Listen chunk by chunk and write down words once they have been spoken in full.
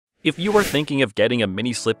If you are thinking of getting a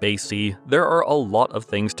mini-split AC, there are a lot of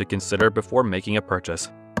things to consider before making a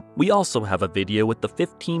purchase. We also have a video with the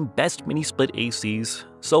 15 best mini-split ACs,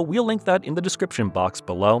 so we'll link that in the description box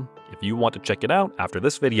below if you want to check it out after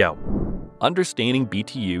this video. Understanding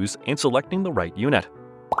BTUs and selecting the right unit.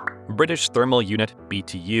 British Thermal Unit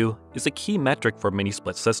 (BTU) is a key metric for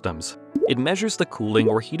mini-split systems. It measures the cooling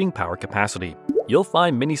or heating power capacity. You'll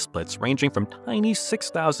find mini-splits ranging from tiny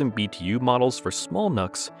 6,000 BTU models for small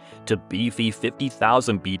nooks to beefy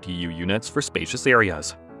 50,000 BTU units for spacious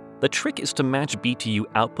areas. The trick is to match BTU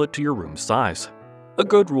output to your room's size. A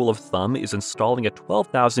good rule of thumb is installing a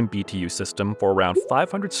 12,000 BTU system for around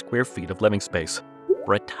 500 square feet of living space.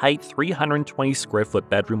 For a tight 320 square foot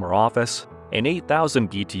bedroom or office, an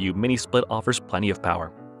 8,000 BTU mini-split offers plenty of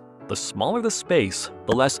power. The smaller the space,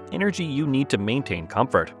 the less energy you need to maintain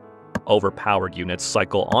comfort. Overpowered units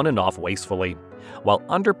cycle on and off wastefully, while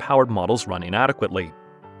underpowered models run inadequately.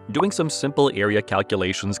 Doing some simple area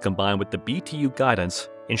calculations combined with the BTU guidance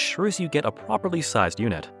ensures you get a properly sized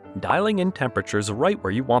unit, dialing in temperatures right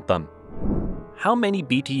where you want them. How many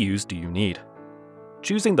BTUs do you need?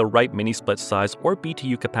 Choosing the right mini-split size or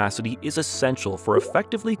BTU capacity is essential for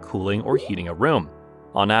effectively cooling or heating a room.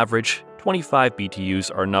 On average, 25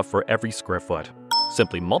 BTUs are enough for every square foot.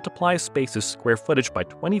 Simply multiply a space's square footage by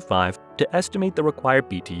 25 to estimate the required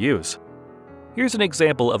BTUs. Here's an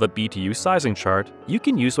example of a BTU sizing chart you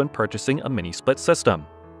can use when purchasing a mini-split system.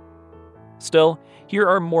 Still, here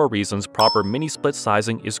are more reasons proper mini-split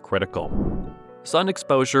sizing is critical. Sun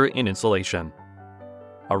exposure and insulation.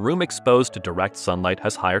 A room exposed to direct sunlight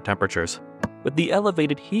has higher temperatures. With the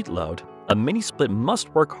elevated heat load, a mini-split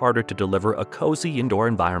must work harder to deliver a cozy indoor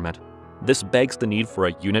environment. This begs the need for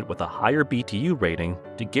a unit with a higher BTU rating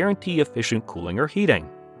to guarantee efficient cooling or heating.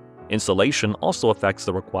 Insulation also affects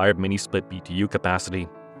the required mini-split BTU capacity.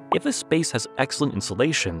 If a space has excellent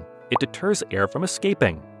insulation, it deters air from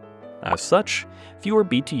escaping. As such, fewer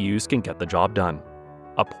BTUs can get the job done.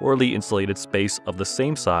 A poorly insulated space of the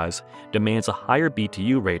same size demands a higher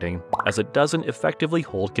BTU rating as it doesn't effectively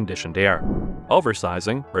hold conditioned air.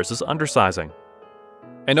 Oversizing versus undersizing.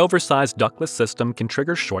 An oversized ductless system can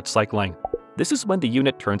trigger short cycling. This is when the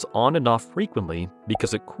unit turns on and off frequently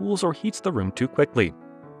because it cools or heats the room too quickly.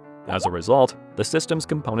 As a result, the system's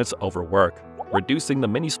components overwork, reducing the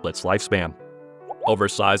mini-split's lifespan.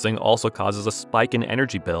 Oversizing also causes a spike in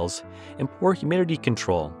energy bills and poor humidity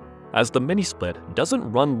control, as the mini-split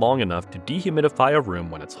doesn't run long enough to dehumidify a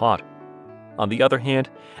room when it's hot. On the other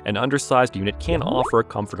hand, an undersized unit can offer a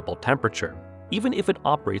comfortable temperature, even if it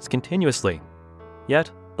operates continuously.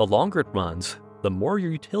 Yet, the longer it runs, the more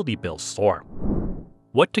your utility bills soar.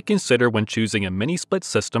 What to consider when choosing a mini-split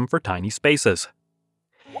system for tiny spaces?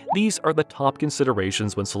 These are the top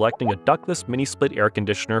considerations when selecting a ductless mini-split air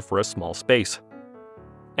conditioner for a small space.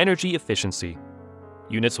 Energy efficiency.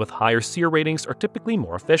 Units with higher SEER ratings are typically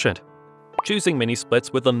more efficient. Choosing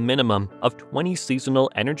mini-splits with a minimum of 20 seasonal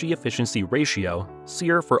energy efficiency ratio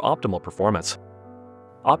SEER for optimal performance.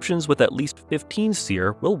 Options with at least 15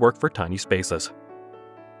 SEER will work for tiny spaces.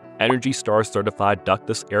 Energy Star certified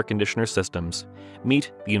ductless air conditioner systems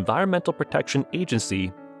meet the Environmental Protection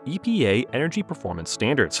Agency (EPA) energy performance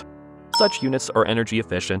standards. Such units are energy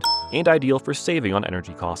efficient and ideal for saving on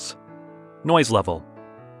energy costs. Noise level.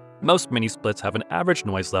 Most mini-splits have an average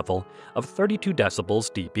noise level of 32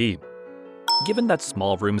 decibels dB. Given that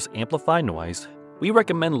small rooms amplify noise, we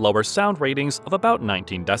recommend lower sound ratings of about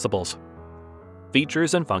 19 decibels.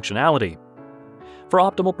 Features and functionality. For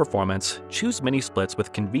optimal performance, choose mini-splits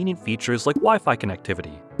with convenient features like Wi-Fi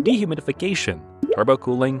connectivity, dehumidification, turbo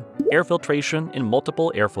cooling, air filtration, and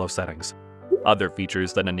multiple airflow settings. Other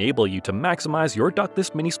features that enable you to maximize your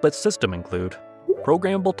ductless mini-split system include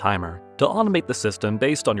programmable timer to automate the system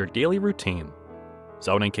based on your daily routine,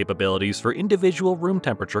 zoning capabilities for individual room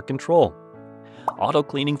temperature control,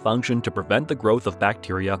 auto-cleaning function to prevent the growth of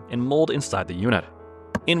bacteria and mold inside the unit,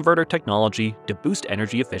 inverter technology to boost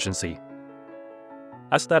energy efficiency.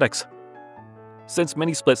 Aesthetics. Since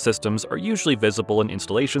mini-split systems are usually visible in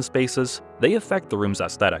installation spaces, they affect the room's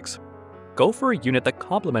aesthetics. Go for a unit that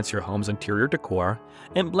complements your home's interior decor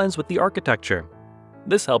and blends with the architecture.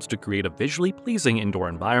 This helps to create a visually pleasing indoor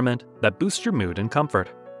environment that boosts your mood and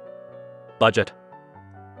comfort. Budget.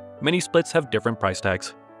 Mini-splits have different price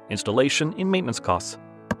tags, installation and maintenance costs.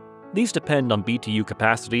 These depend on BTU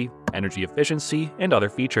capacity, energy efficiency, and other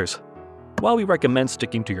features. While we recommend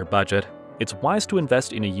sticking to your budget, it's wise to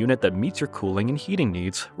invest in a unit that meets your cooling and heating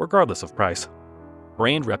needs, regardless of price.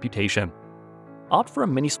 Brand reputation. Opt for a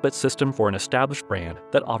mini-split system for an established brand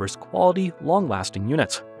that offers quality, long-lasting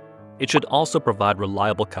units. It should also provide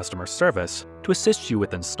reliable customer service to assist you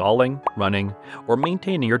with installing, running, or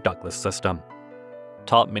maintaining your ductless system.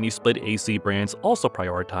 Top mini-split AC brands also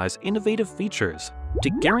prioritize innovative features to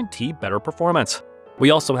guarantee better performance. We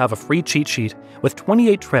also have a free cheat sheet with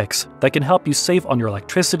 28 tricks that can help you save on your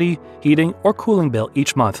electricity, heating, or cooling bill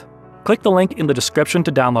each month. Click the link in the description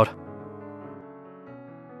to download.